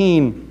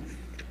 19.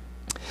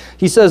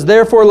 He says,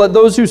 therefore let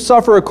those who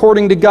suffer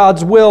according to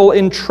God's will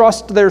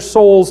entrust their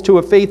souls to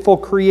a faithful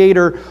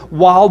Creator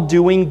while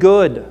doing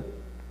good.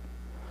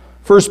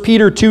 1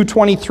 Peter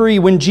 2:23,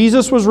 when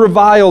Jesus was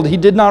reviled, he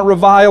did not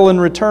revile in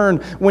return.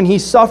 When he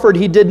suffered,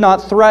 he did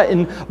not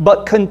threaten,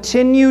 but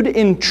continued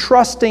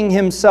entrusting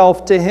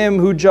himself to him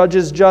who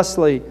judges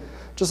justly.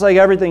 Just like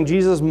everything,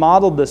 Jesus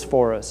modeled this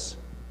for us.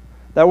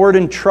 That word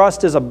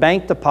entrust is a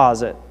bank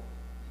deposit.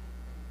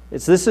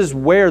 This is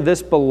where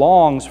this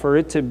belongs for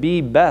it to be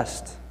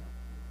best.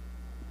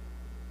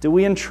 Do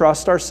we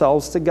entrust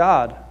ourselves to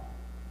God?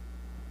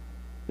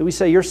 Do we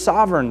say, you're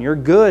sovereign, you're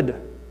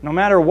good, no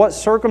matter what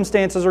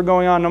circumstances are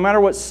going on, no matter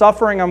what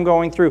suffering I'm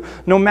going through,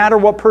 no matter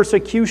what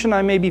persecution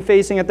I may be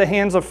facing at the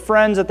hands of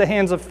friends, at the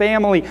hands of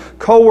family,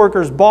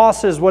 coworkers,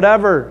 bosses,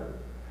 whatever.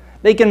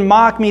 They can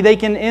mock me, they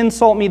can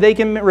insult me, they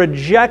can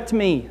reject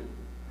me.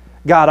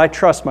 God, I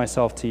trust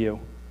myself to you.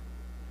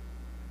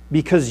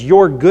 Because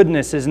your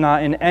goodness is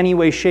not in any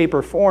way, shape,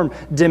 or form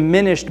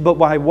diminished but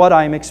by what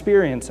I'm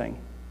experiencing.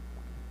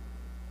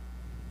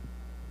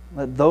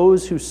 Let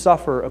those who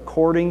suffer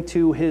according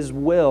to his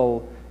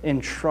will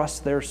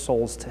entrust their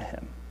souls to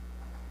him.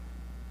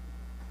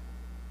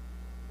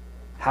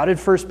 How did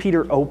 1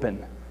 Peter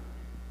open?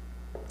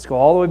 Let's go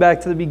all the way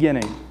back to the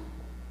beginning.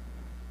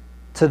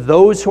 To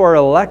those who are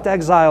elect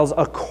exiles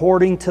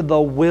according to the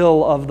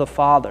will of the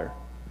Father.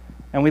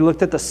 And we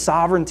looked at the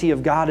sovereignty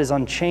of God is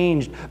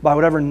unchanged by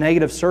whatever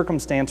negative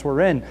circumstance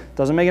we're in.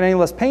 Doesn't make it any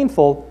less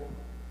painful,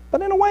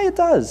 but in a way it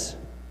does.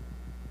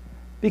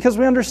 Because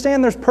we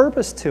understand there's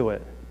purpose to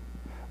it.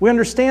 We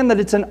understand that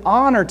it's an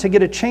honor to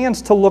get a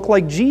chance to look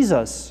like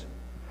Jesus.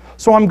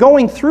 So I'm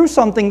going through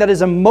something that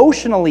is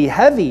emotionally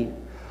heavy.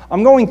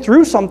 I'm going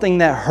through something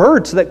that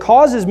hurts, that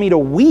causes me to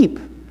weep,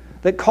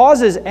 that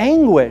causes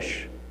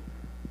anguish.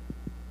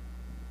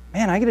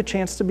 Man, I get a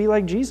chance to be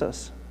like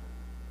Jesus.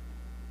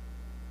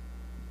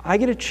 I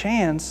get a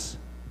chance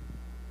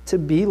to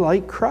be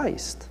like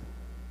Christ.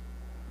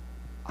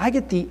 I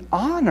get the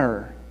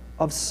honor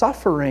of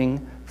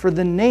suffering for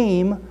the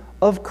name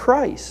of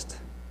Christ.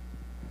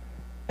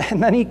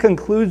 And then he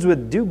concludes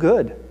with, do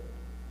good.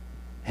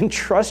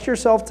 Entrust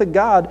yourself to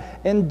God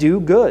and do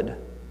good.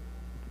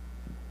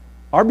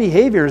 Our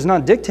behavior is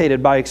not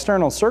dictated by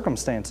external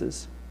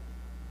circumstances.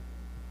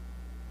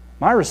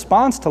 My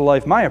response to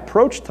life, my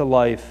approach to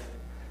life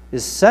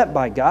is set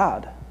by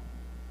God,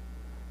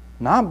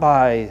 not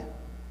by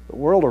the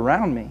world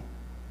around me.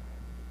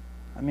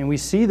 I mean, we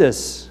see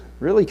this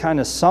really kind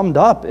of summed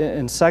up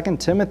in 2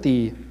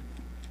 Timothy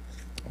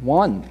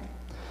 1.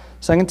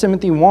 2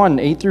 Timothy 1,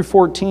 8 through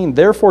 14.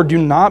 Therefore, do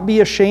not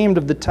be ashamed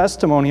of the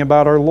testimony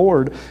about our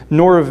Lord,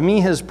 nor of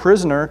me his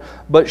prisoner,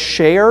 but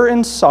share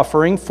in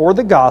suffering for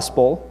the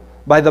gospel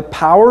by the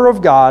power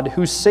of God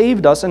who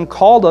saved us and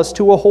called us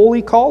to a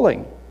holy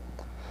calling.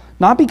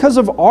 Not because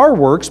of our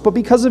works, but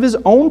because of his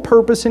own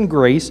purpose and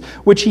grace,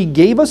 which he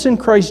gave us in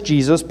Christ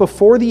Jesus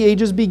before the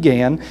ages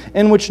began,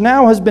 and which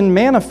now has been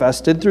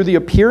manifested through the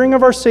appearing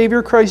of our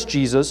Savior Christ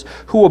Jesus,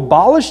 who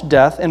abolished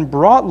death and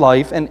brought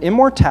life and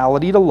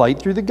immortality to light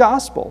through the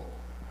gospel,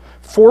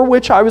 for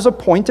which I was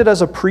appointed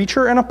as a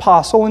preacher and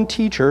apostle and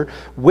teacher,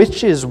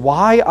 which is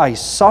why I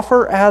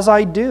suffer as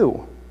I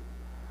do.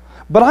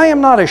 But I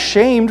am not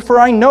ashamed, for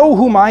I know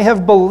whom I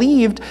have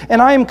believed, and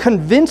I am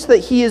convinced that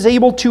he is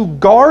able to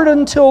guard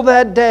until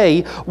that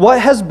day what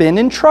has been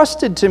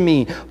entrusted to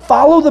me.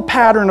 Follow the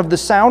pattern of the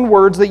sound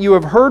words that you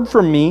have heard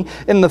from me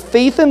in the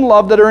faith and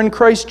love that are in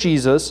Christ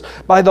Jesus.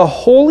 By the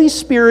Holy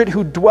Spirit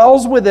who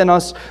dwells within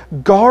us,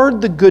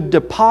 guard the good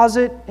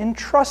deposit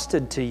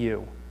entrusted to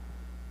you.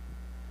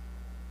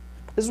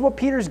 This is what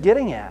Peter's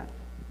getting at.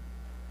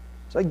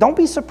 It's like, don't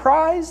be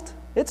surprised.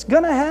 It's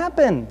going to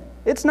happen.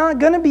 It's not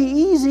going to be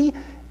easy,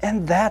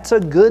 and that's a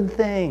good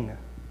thing.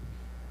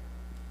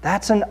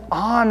 That's an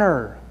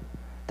honor.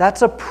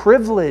 That's a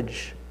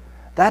privilege.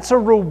 That's a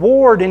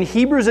reward. In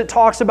Hebrews it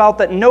talks about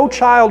that no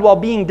child while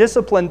being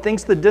disciplined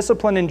thinks the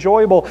discipline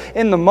enjoyable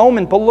in the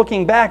moment, but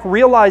looking back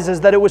realizes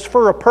that it was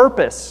for a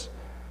purpose.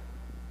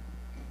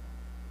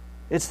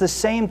 It's the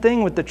same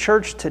thing with the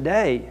church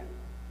today.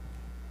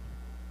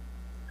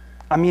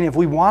 I mean, if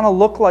we want to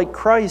look like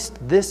Christ,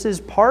 this is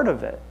part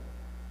of it.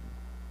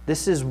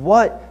 This is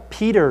what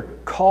Peter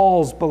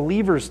calls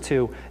believers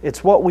to.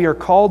 It's what we are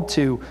called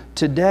to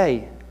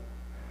today.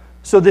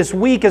 So this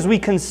week, as we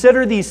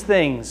consider these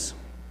things,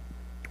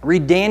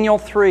 read Daniel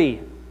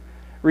 3.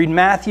 Read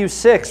Matthew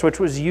 6, which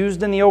was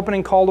used in the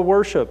opening call to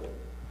worship.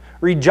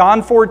 Read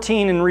John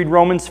 14 and read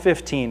Romans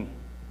 15.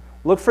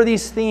 Look for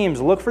these themes.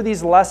 Look for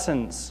these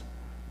lessons.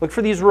 Look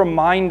for these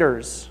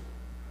reminders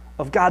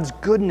of God's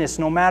goodness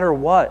no matter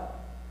what.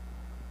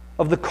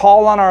 Of the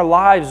call on our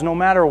lives no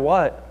matter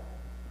what.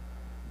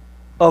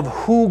 Of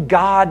who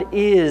God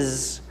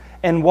is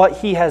and what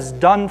he has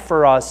done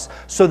for us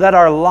so that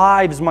our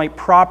lives might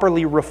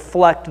properly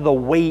reflect the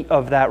weight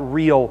of that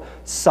real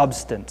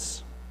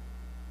substance.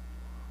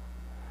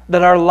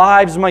 That our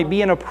lives might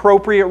be an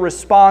appropriate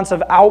response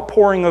of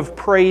outpouring of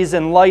praise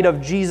in light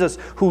of Jesus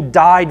who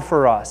died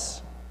for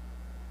us.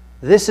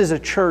 This is a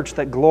church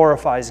that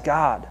glorifies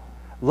God.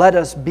 Let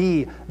us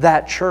be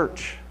that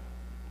church.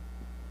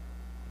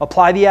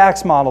 Apply the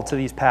Acts model to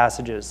these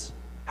passages.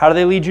 How do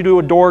they lead you to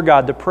adore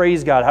God, to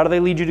praise God? How do they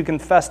lead you to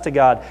confess to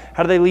God?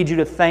 How do they lead you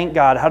to thank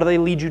God? How do they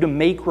lead you to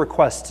make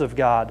requests of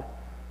God?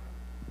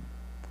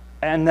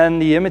 And then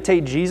the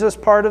imitate Jesus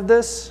part of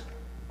this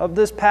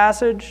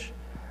passage.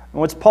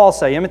 And what's Paul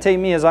say? Imitate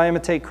me as I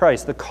imitate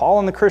Christ. The call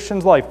in the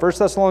Christian's life, 1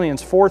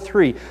 Thessalonians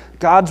 4:3.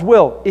 God's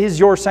will is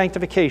your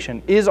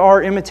sanctification, is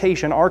our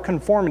imitation, our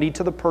conformity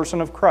to the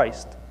person of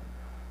Christ.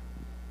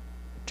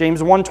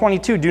 James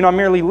 1:22, do not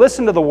merely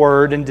listen to the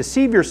word and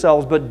deceive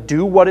yourselves, but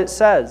do what it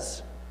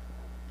says.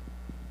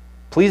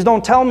 Please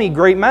don't tell me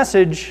great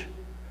message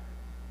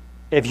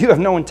if you have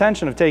no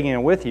intention of taking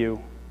it with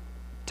you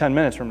 10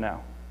 minutes from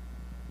now.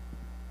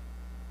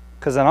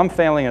 Because then I'm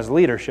failing as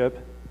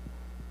leadership,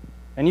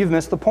 and you've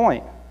missed the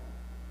point.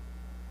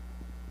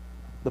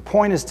 The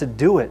point is to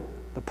do it.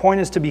 The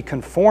point is to be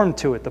conformed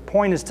to it. The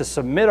point is to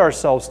submit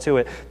ourselves to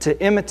it, to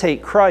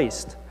imitate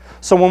Christ.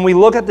 So when we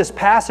look at this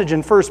passage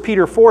in 1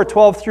 Peter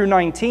 4:12 through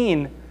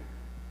 19,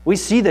 we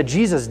see that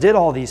Jesus did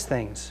all these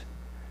things,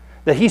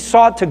 that he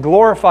sought to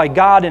glorify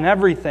God in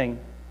everything.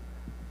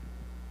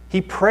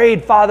 He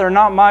prayed, Father,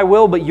 not my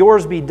will, but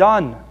yours be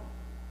done.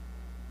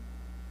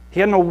 He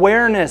had an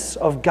awareness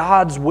of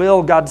God's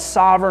will, God's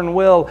sovereign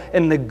will,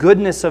 and the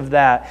goodness of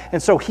that.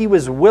 And so he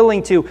was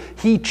willing to,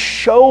 he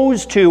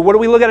chose to. What do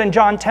we look at in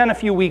John 10 a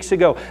few weeks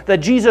ago? That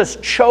Jesus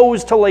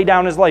chose to lay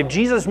down his life.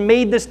 Jesus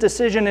made this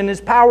decision in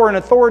his power and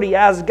authority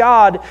as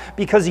God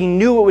because he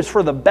knew it was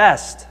for the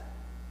best.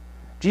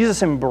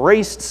 Jesus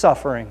embraced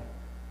suffering.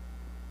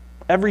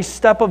 Every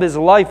step of his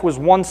life was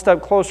one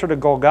step closer to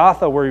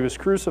Golgotha where he was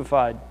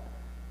crucified.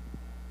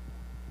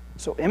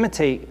 So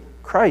imitate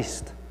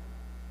Christ.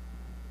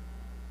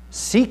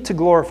 Seek to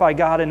glorify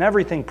God in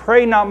everything.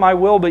 Pray not my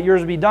will, but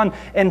yours be done.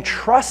 And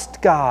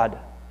trust God.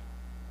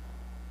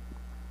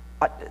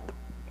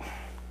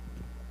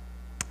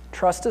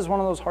 Trust is one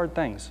of those hard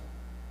things.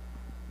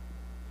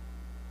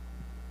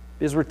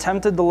 Because we're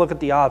tempted to look at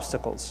the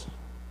obstacles.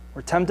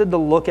 We're tempted to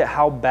look at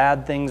how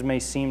bad things may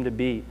seem to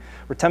be.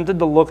 We're tempted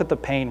to look at the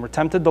pain. We're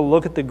tempted to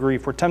look at the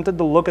grief. We're tempted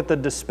to look at the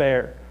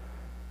despair.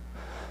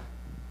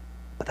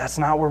 But that's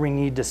not where we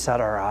need to set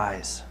our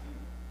eyes.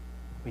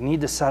 We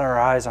need to set our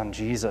eyes on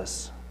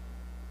Jesus.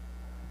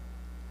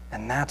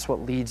 And that's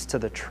what leads to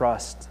the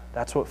trust.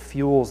 That's what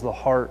fuels the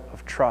heart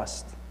of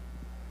trust.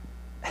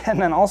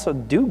 And then also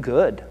do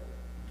good.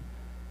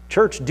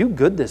 Church, do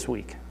good this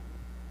week.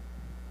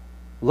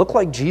 Look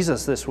like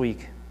Jesus this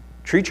week.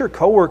 Treat your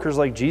coworkers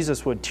like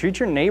Jesus would.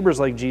 Treat your neighbors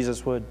like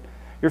Jesus would.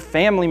 Your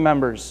family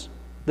members,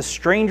 the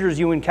strangers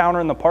you encounter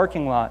in the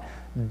parking lot.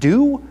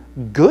 Do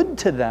good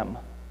to them.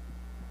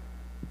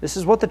 This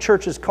is what the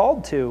church is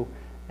called to.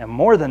 And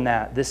more than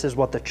that, this is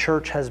what the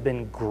church has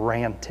been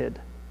granted.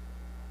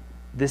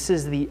 This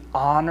is the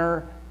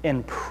honor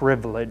and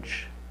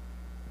privilege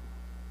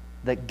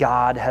that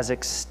God has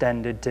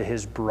extended to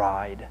his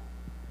bride,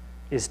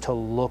 is to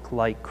look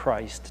like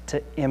Christ,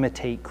 to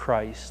imitate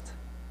Christ,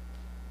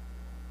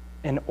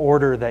 in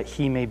order that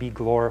he may be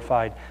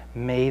glorified.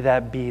 May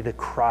that be the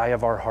cry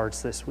of our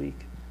hearts this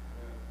week.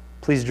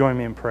 Please join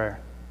me in prayer.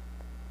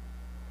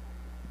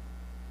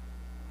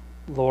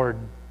 Lord,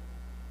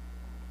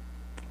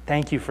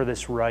 thank you for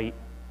this right.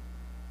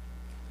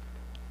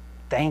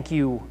 Thank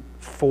you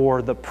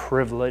for the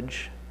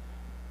privilege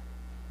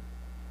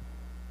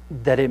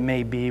that it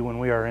may be when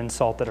we are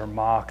insulted or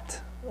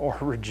mocked or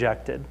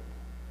rejected.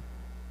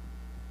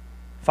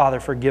 Father,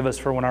 forgive us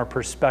for when our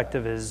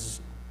perspective is,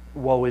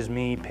 woe is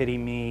me, pity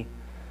me,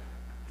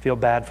 feel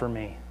bad for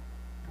me.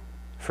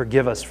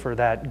 Forgive us for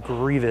that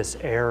grievous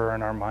error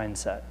in our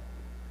mindset.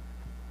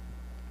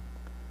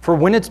 For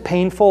when it's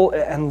painful,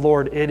 and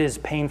Lord, it is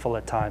painful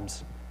at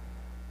times,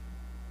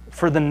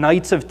 for the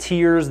nights of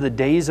tears, the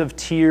days of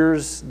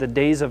tears, the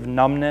days of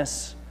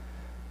numbness,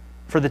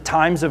 for the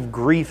times of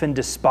grief and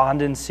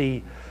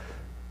despondency,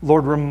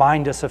 Lord,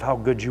 remind us of how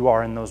good you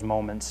are in those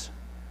moments.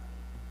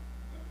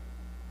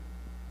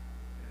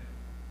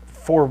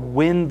 For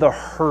when the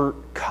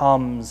hurt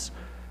comes,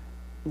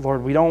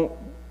 Lord, we don't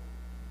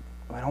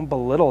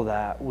belittle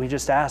that. We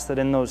just ask that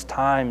in those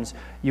times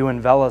you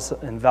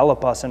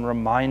envelop us and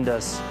remind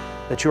us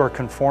that you are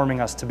conforming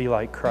us to be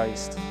like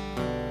Christ.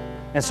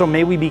 And so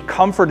may we be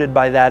comforted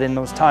by that in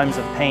those times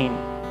of pain.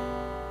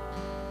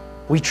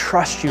 We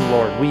trust you,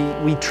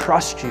 Lord. We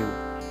trust you.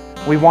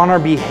 We want our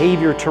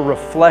behavior to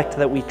reflect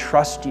that we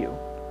trust you.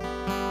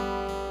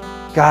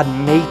 God,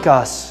 make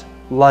us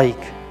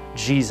like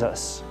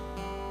Jesus.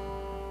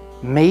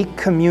 Make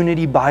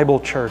Community Bible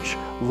Church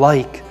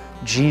like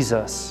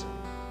Jesus.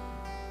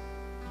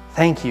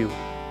 Thank you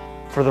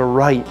for the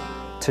right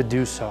to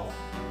do so.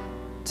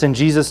 It's in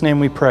Jesus' name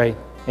we pray.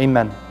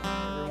 Amen.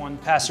 Everyone,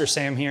 Pastor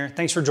Sam here.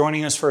 Thanks for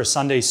joining us for a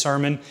Sunday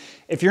sermon.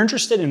 If you're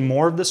interested in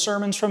more of the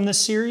sermons from this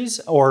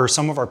series or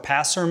some of our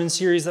past sermon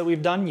series that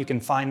we've done, you can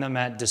find them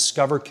at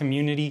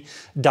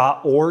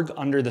discovercommunity.org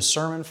under the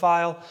sermon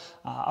file.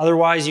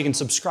 Otherwise, you can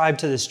subscribe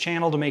to this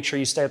channel to make sure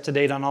you stay up to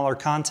date on all our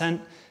content.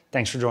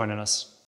 Thanks for joining us.